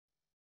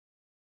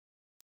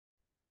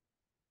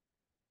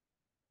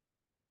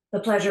The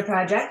Pleasure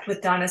Project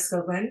with Donna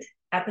Skoglund,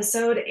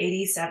 episode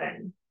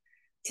 87.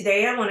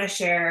 Today, I want to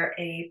share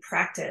a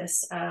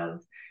practice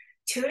of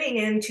tuning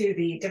into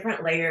the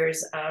different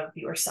layers of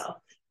yourself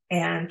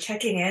and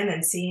checking in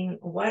and seeing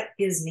what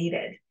is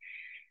needed.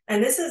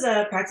 And this is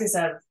a practice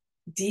of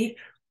deep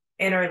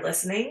inner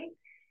listening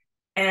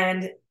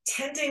and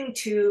tending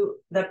to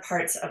the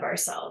parts of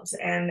ourselves.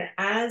 And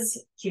as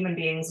human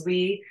beings,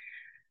 we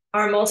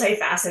are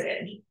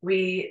multifaceted.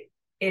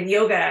 In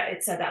yoga,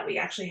 it said that we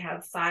actually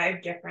have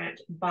 5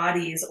 different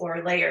bodies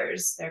or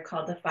layers. They're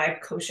called the 5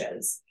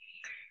 koshas.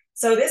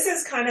 So this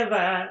is kind of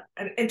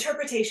an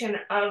interpretation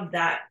of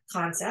that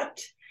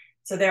concept.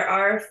 So there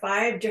are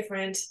 5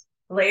 different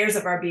layers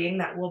of our being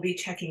that we'll be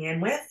checking in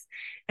with.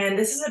 And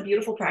this is a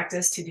beautiful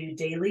practice to do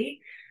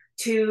daily,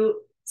 to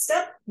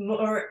step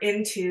more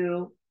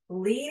into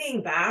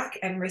leaning back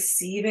and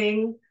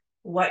receiving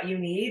what you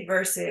need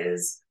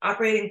versus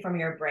operating from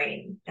your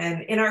brain.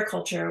 And in our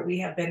culture, we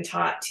have been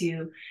taught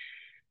to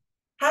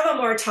have a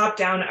more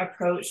top-down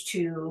approach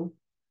to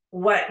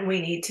what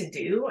we need to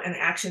do and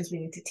actions we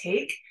need to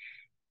take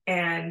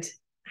and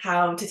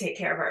how to take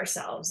care of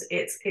ourselves.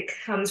 It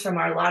comes from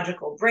our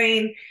logical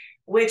brain,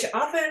 which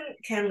often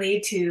can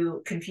lead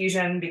to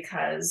confusion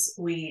because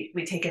we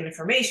take in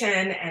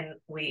information and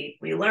we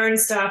learn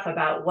stuff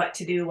about what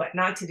to do, what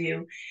not to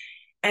do.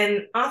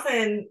 And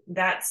often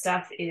that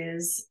stuff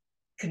is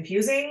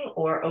confusing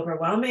or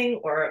overwhelming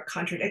or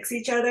contradicts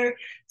each other.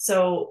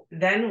 So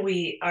then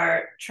we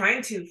are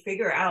trying to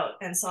figure out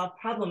and solve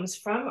problems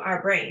from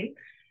our brain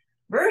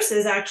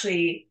versus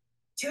actually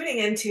tuning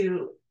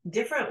into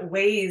different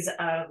ways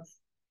of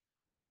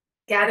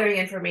gathering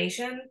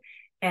information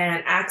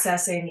and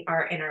accessing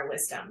our inner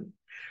wisdom.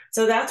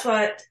 So that's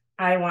what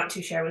I want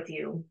to share with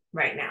you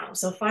right now.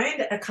 So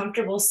find a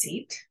comfortable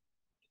seat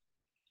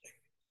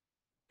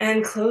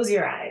and close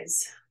your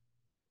eyes.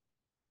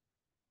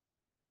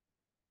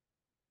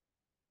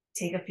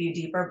 Take a few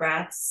deeper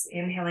breaths,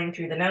 inhaling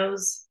through the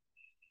nose.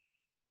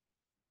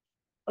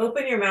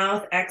 Open your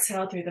mouth,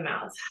 exhale through the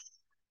mouth.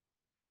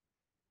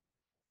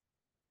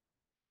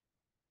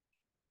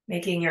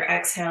 Making your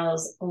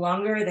exhales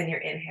longer than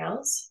your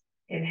inhales.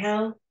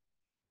 Inhale.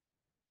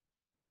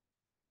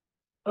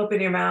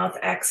 Open your mouth,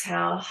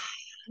 exhale,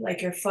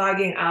 like you're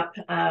fogging up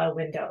a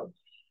window.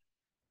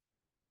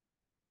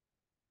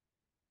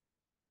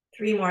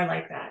 3 more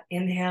like that.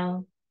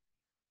 Inhale.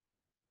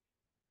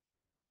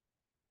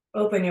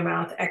 Open your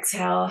mouth,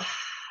 exhale.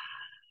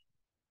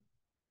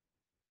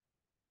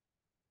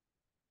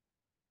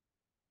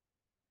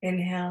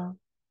 Inhale.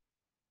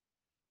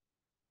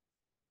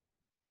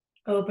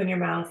 Open your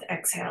mouth,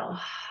 exhale.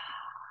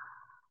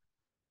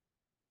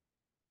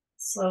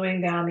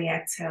 Slowing down the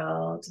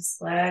exhale,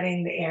 just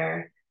letting the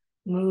air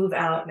move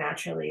out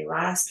naturally.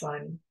 Last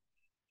one.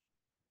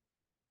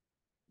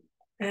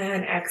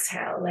 And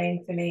exhale,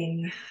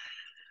 lengthening.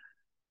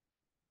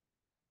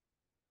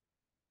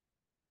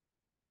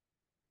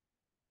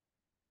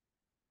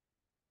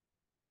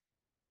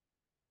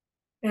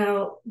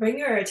 Now, bring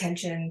your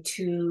attention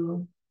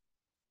to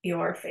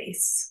your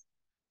face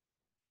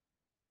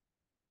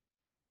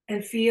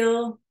and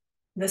feel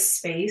the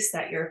space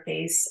that your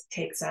face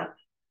takes up.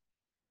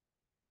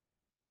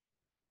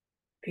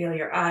 Feel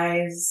your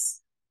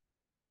eyes.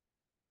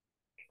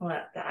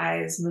 Let the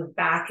eyes move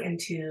back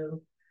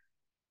into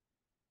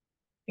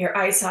your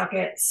eye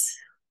sockets.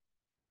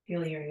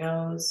 Feel your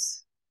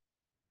nose.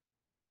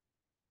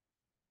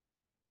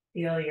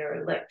 Feel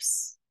your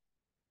lips.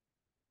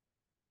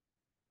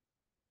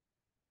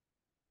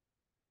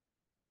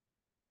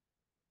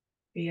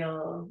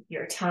 Feel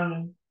your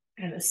tongue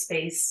and the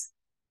space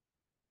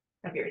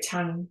of your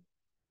tongue.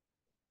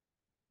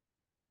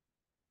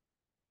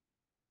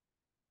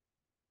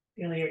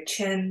 Feel your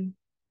chin.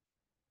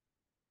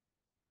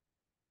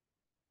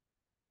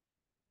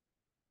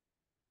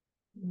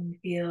 And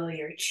feel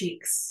your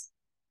cheeks.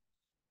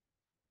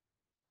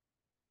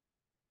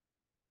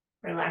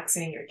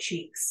 Relaxing your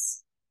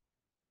cheeks.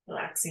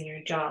 Relaxing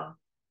your jaw.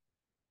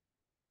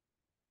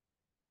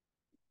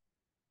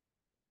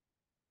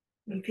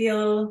 And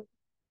feel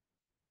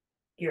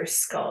your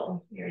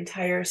skull, your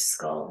entire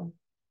skull,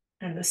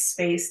 and the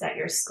space that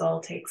your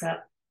skull takes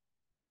up.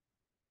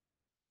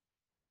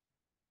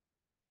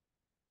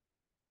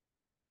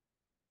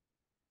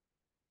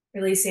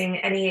 Releasing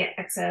any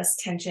excess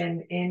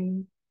tension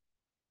in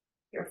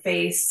your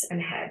face and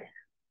head.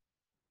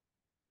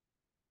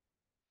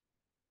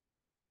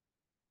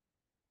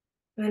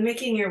 And then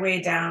making your way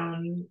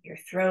down your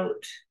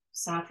throat,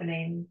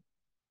 softening.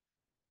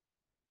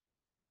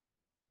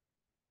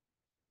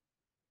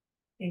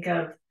 Think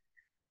of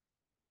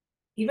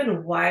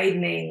even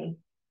widening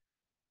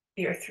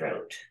your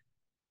throat.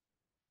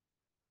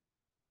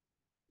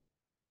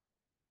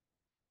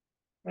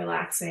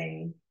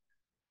 Relaxing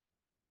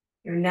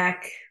your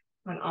neck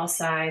on all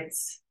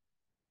sides.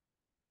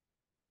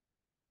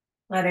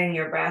 Letting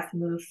your breath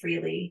move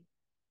freely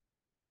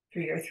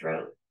through your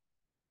throat.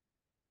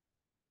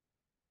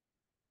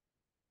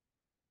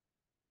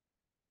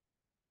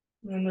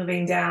 And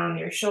moving down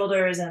your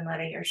shoulders and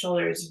letting your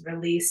shoulders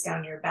release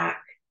down your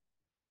back.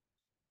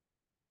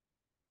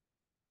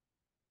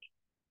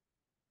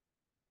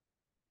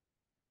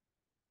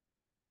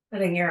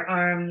 Letting your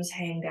arms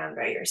hang down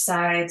by your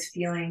sides,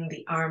 feeling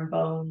the arm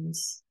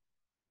bones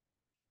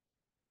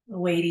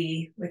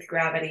weighty with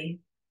gravity.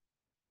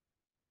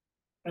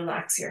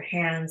 Relax your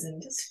hands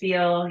and just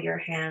feel your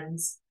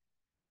hands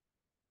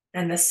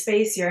and the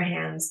space your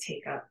hands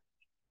take up.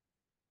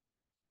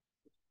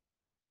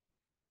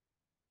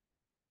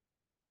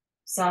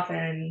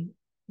 Soften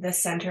the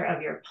center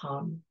of your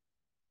palm.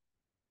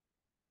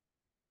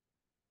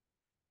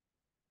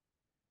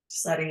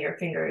 Just letting your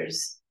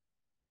fingers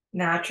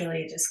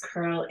naturally just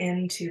curl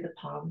into the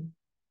palm.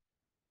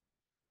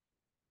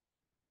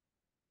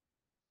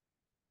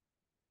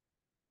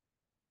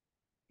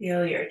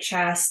 Feel your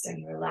chest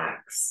and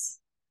relax.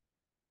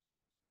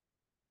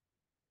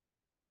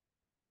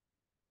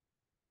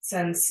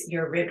 Sense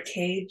your rib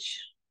cage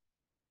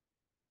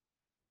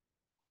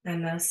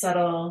and the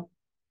subtle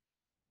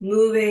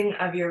moving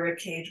of your rib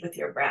cage with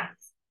your breath.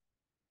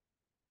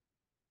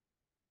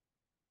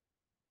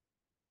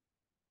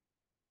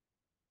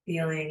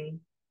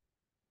 Feeling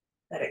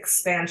that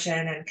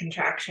expansion and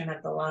contraction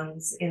of the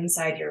lungs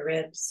inside your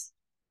ribs.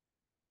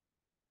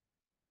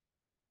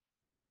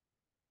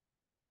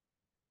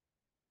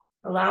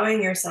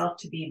 Allowing yourself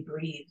to be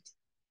breathed.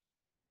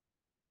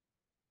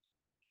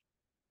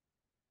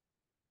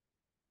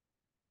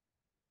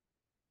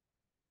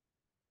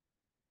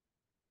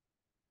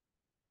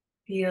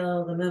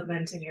 Feel the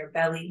movement in your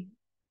belly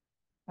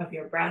of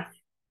your breath.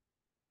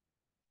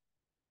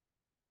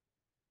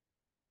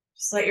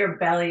 Just let your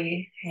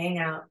belly hang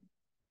out,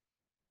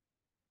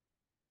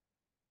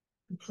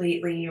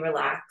 completely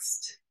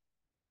relaxed.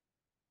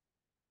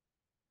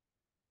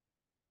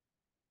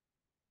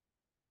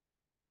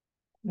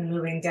 And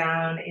moving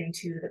down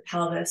into the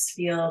pelvis,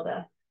 feel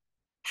the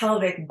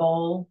pelvic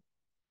bowl,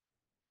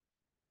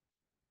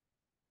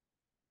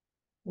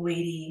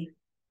 weighty,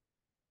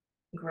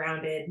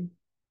 grounded,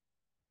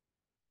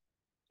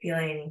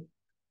 feeling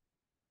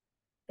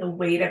the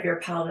weight of your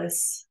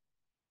pelvis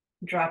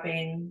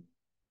dropping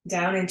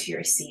down into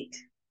your seat.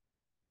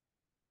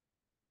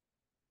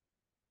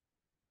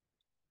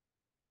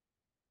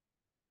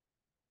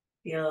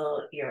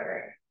 Feel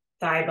your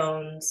thigh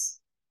bones,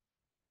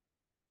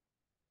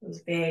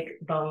 those big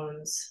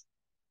bones,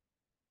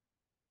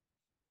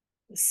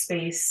 the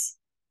space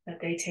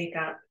that they take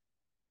up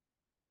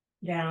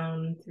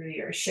down through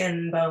your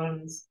shin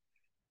bones,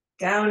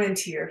 down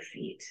into your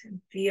feet.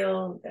 And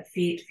feel the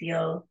feet,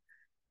 feel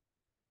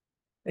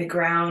the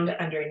ground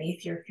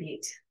underneath your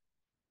feet.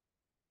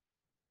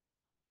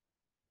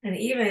 And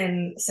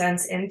even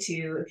sense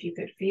into, if you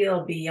could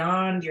feel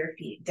beyond your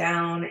feet,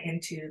 down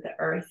into the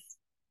earth,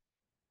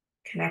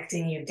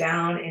 connecting you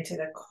down into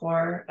the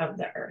core of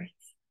the earth.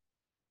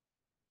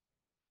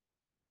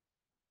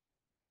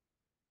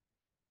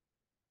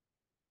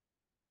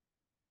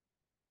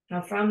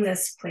 Now from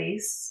this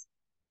place,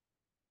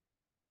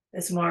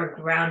 this more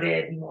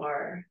grounded,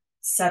 more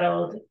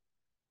settled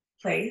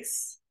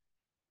place,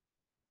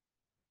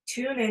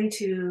 tune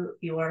into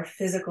your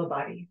physical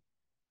body.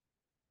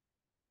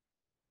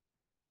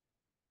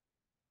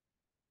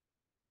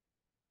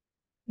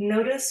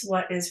 Notice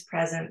what is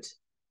present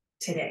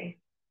today,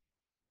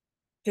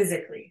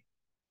 physically.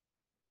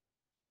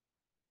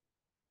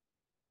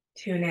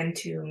 Tune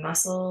into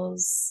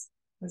muscles.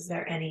 Is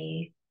there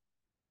any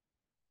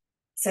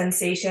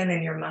sensation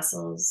in your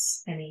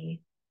muscles?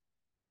 Any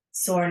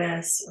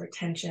soreness or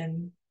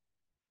tension?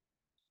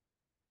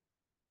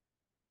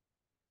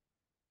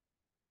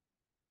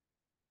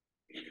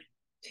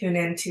 Tune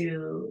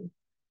into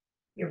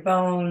your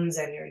bones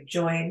and your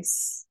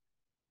joints.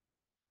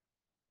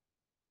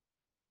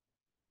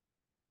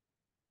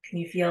 Can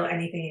you feel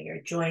anything in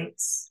your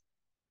joints?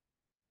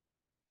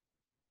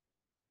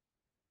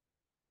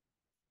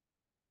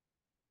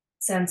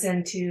 Sense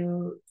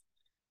into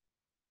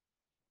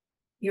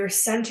your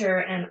center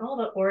and all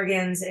the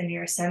organs in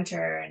your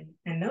center,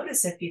 and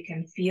notice if you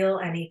can feel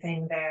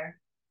anything there.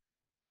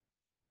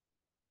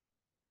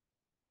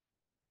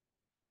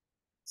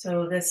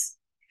 So this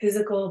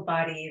physical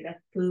body, the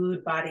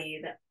food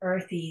body, the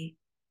earthy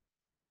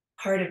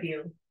part of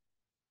you,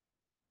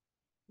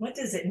 what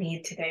does it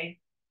need today?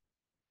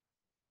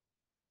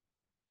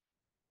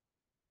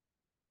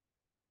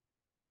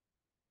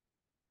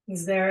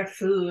 Is there a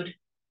food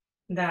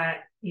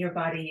that your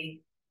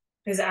body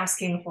is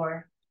asking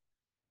for?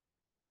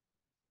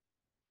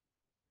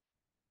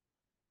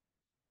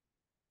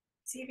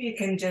 See if you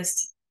can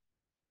just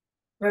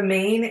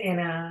remain in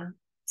a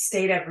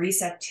state of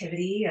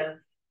receptivity, of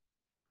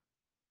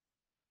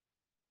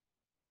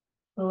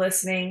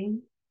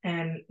listening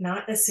and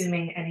not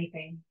assuming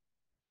anything,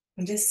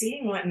 and just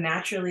seeing what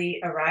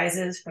naturally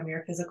arises from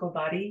your physical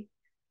body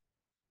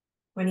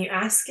when you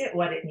ask it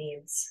what it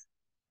needs.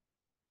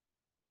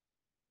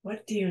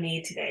 What do you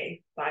need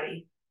today,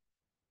 body?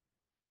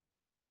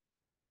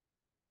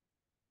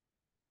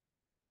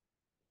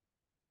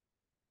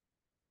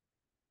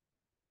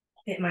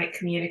 It might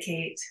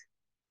communicate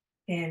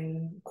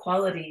in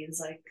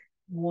qualities like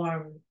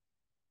warm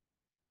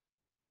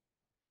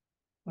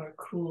or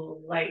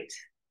cool, light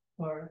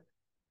or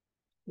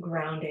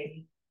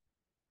grounding.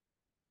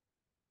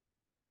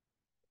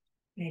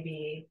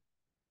 Maybe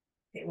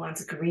it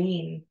wants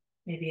green.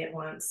 Maybe it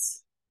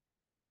wants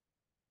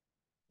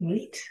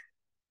meat.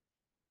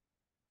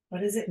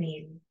 What does it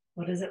mean?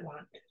 What does it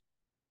want?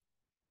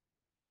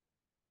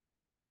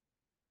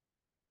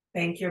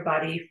 Thank your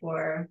body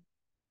for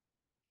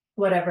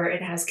whatever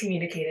it has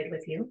communicated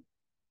with you.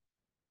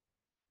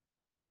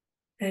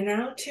 And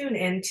now tune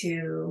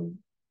into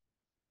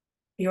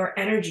your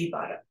energy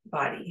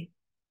body.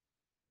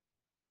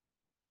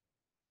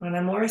 On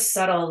a more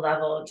subtle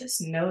level,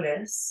 just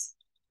notice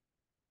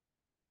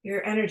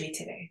your energy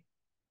today.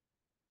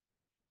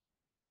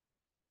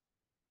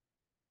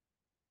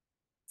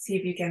 See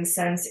if you can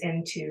sense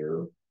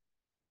into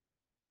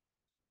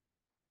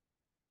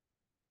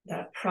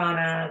the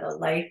prana, the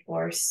life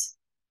force.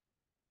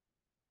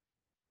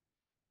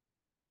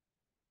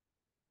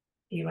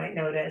 You might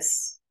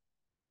notice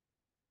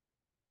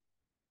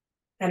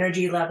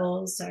energy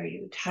levels. Are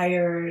you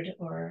tired,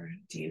 or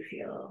do you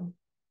feel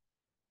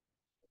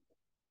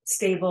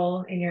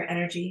stable in your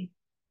energy?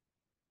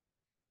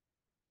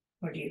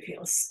 Or do you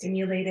feel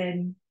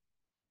stimulated?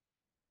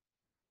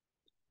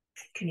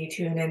 Can you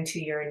tune into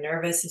your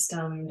nervous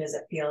system? Does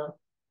it feel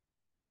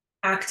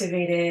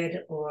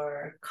activated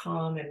or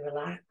calm and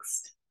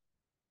relaxed?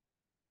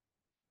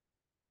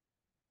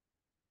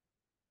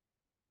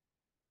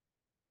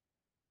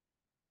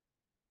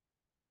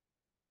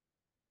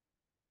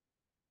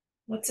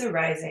 What's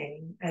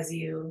arising as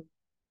you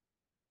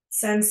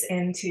sense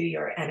into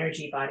your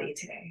energy body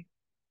today?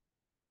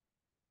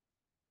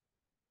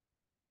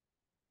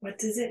 What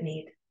does it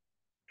need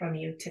from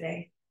you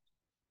today?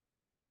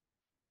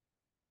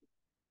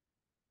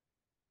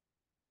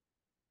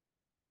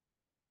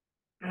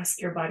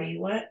 Ask your body,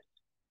 what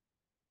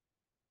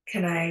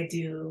can I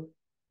do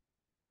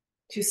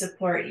to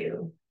support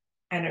you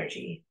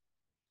energetically?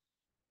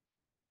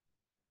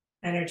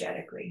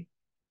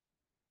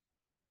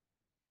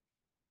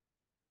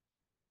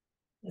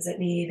 Does it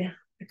need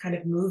a kind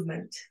of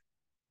movement,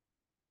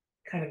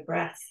 kind of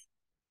breath?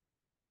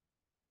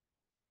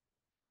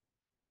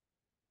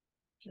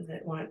 Does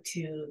it want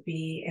to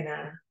be in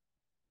a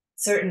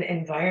certain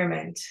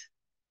environment?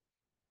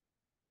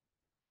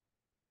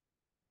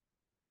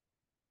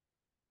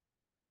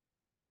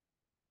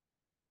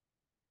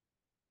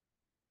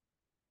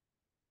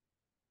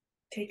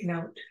 Take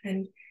note.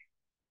 And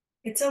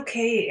it's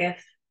okay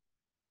if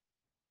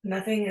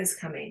nothing is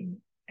coming,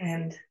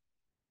 and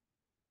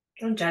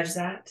don't judge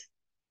that.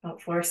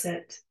 Don't force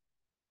it.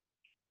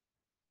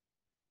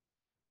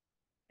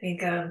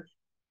 Think of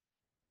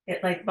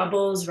it like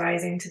bubbles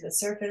rising to the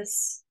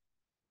surface.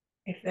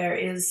 If there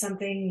is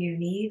something you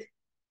need,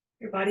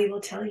 your body will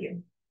tell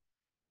you.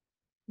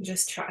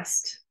 Just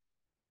trust.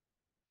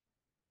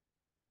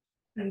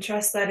 And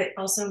trust that it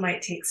also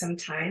might take some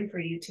time for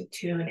you to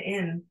tune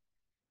in,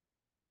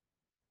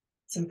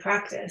 some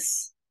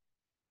practice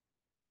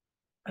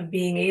of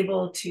being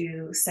able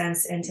to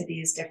sense into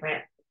these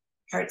different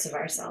parts of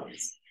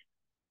ourselves.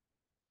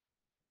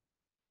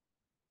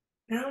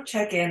 Now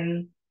check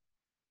in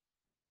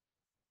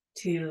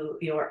to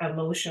your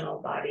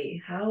emotional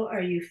body. How are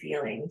you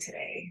feeling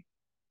today?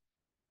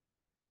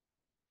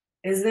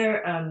 Is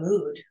there a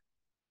mood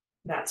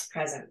that's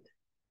present?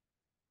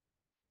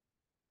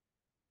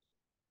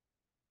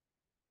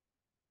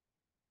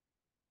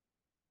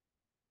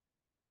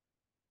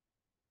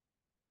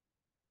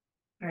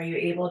 Are you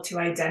able to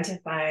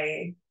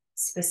identify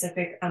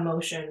specific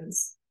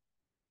emotions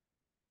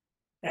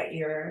that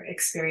you're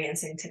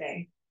experiencing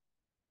today?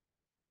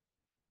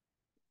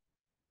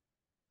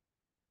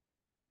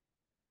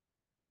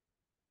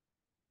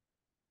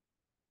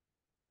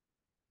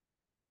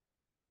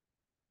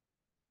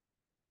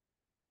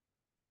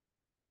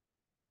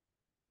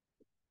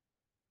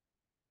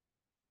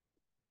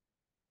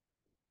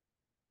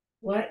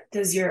 What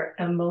does your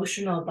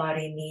emotional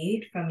body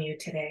need from you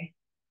today?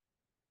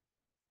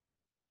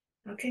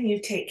 How can you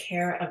take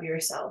care of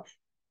yourself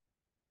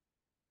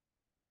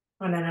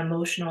on an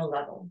emotional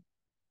level?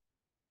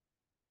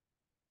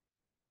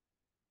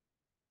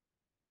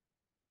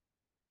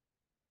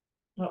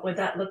 What would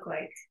that look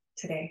like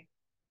today?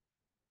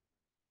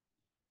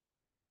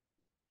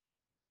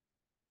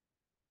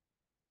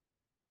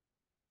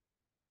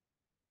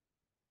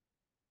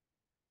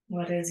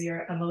 What is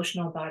your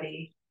emotional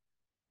body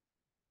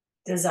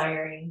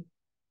desiring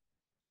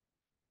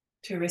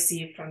to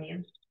receive from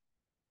you?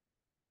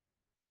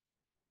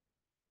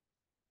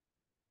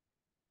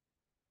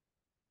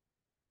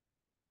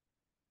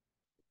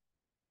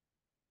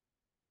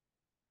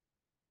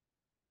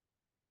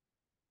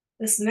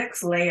 This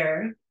next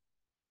layer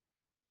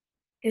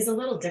is a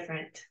little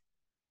different,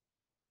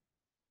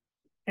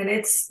 and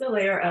it's the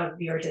layer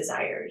of your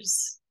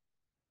desires.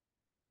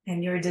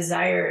 And your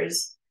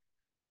desires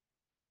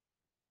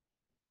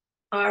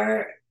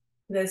are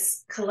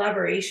this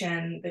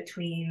collaboration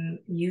between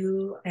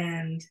you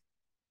and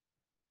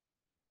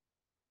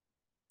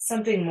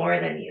something more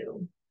than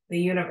you, the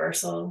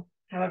universal,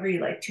 however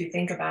you like to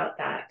think about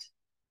that.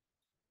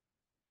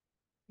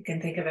 You can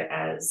think of it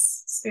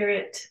as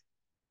spirit,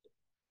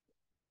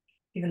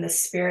 even the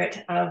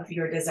spirit of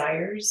your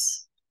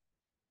desires.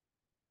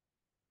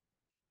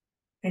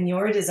 And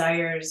your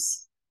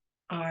desires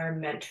are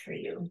meant for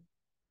you.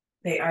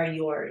 They are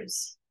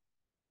yours.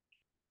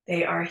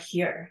 They are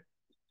here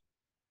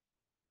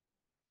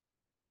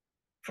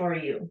for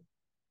you.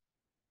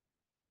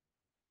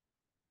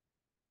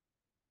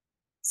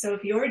 So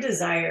if your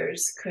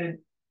desires could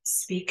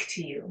speak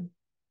to you,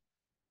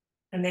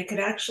 and they could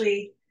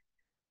actually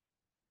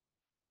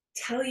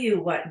tell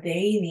you what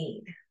they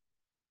need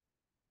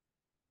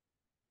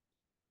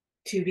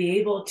to be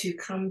able to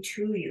come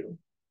to you,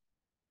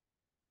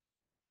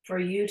 for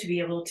you to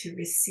be able to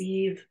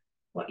receive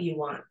what you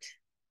want.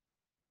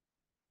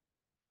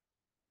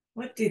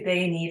 What do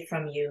they need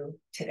from you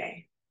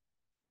today?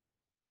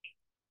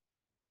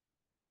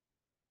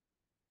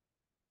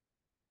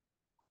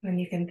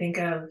 And you can think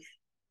of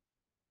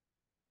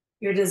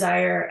your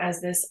desire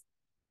as this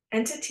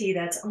entity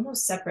that's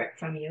almost separate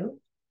from you,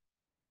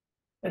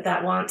 but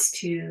that wants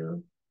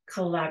to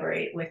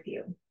collaborate with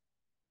you.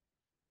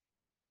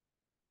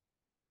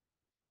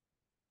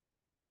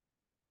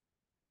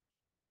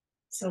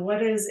 So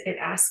what is it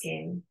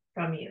asking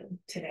from you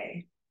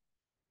today?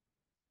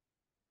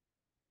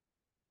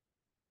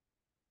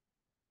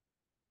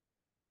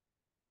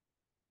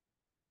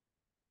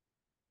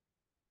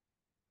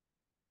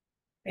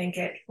 Thank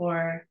it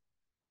for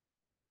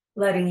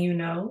letting you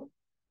know.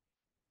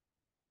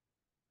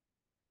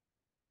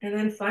 And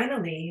then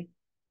finally,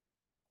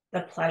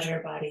 the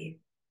pleasure body,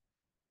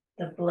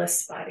 the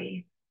bliss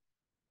body.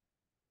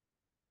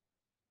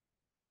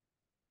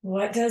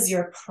 What does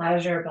your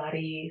pleasure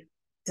body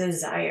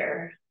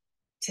desire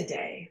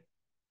today?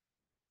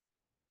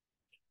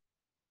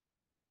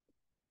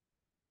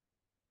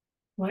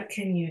 What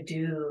can you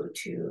do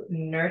to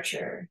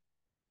nurture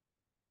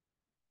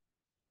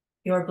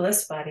your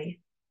bliss body?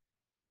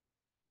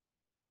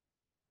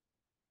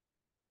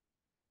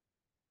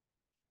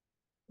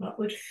 What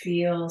would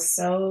feel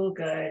so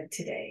good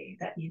today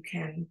that you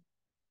can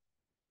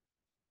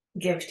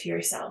give to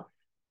yourself?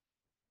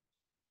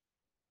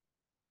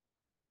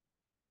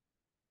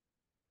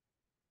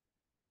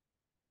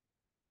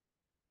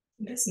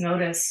 Just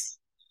notice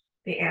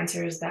the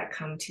answers that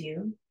come to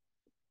you.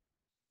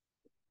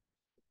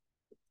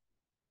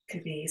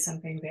 Could be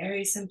something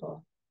very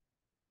simple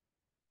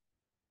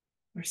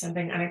or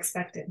something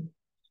unexpected.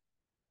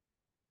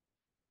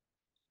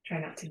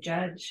 Try not to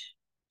judge.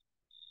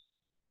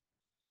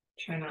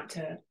 Try not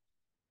to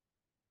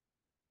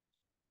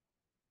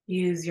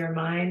use your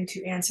mind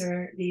to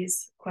answer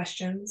these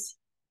questions.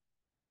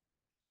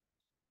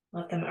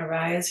 Let them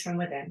arise from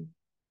within.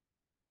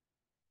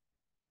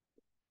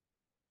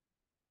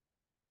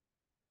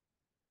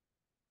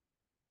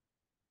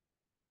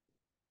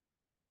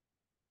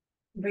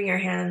 Bring your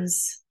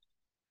hands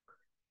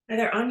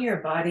either on your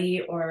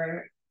body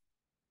or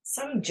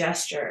some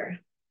gesture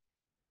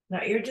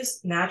that you're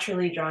just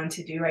naturally drawn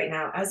to do right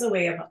now as a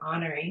way of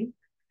honoring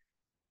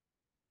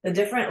the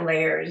different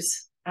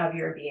layers of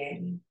your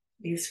being,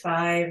 these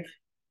 5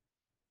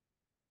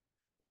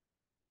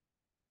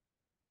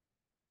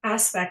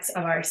 aspects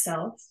of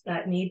ourself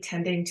that need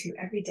tending to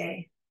every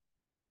day.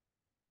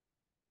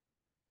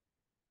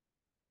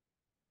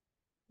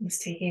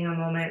 Just taking a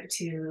moment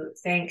to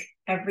thank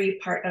every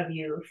part of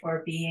you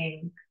for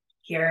being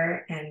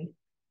here and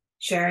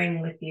sharing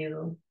with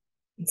you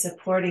and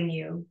supporting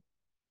you.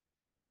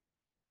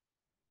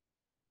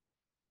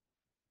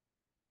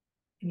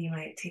 And you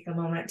might take a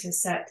moment to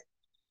set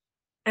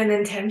an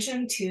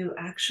intention to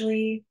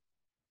actually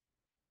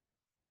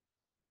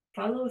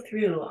follow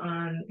through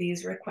on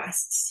these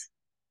requests.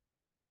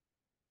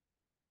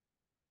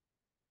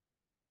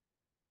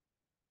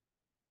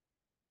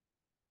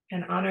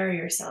 And honor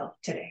yourself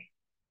today.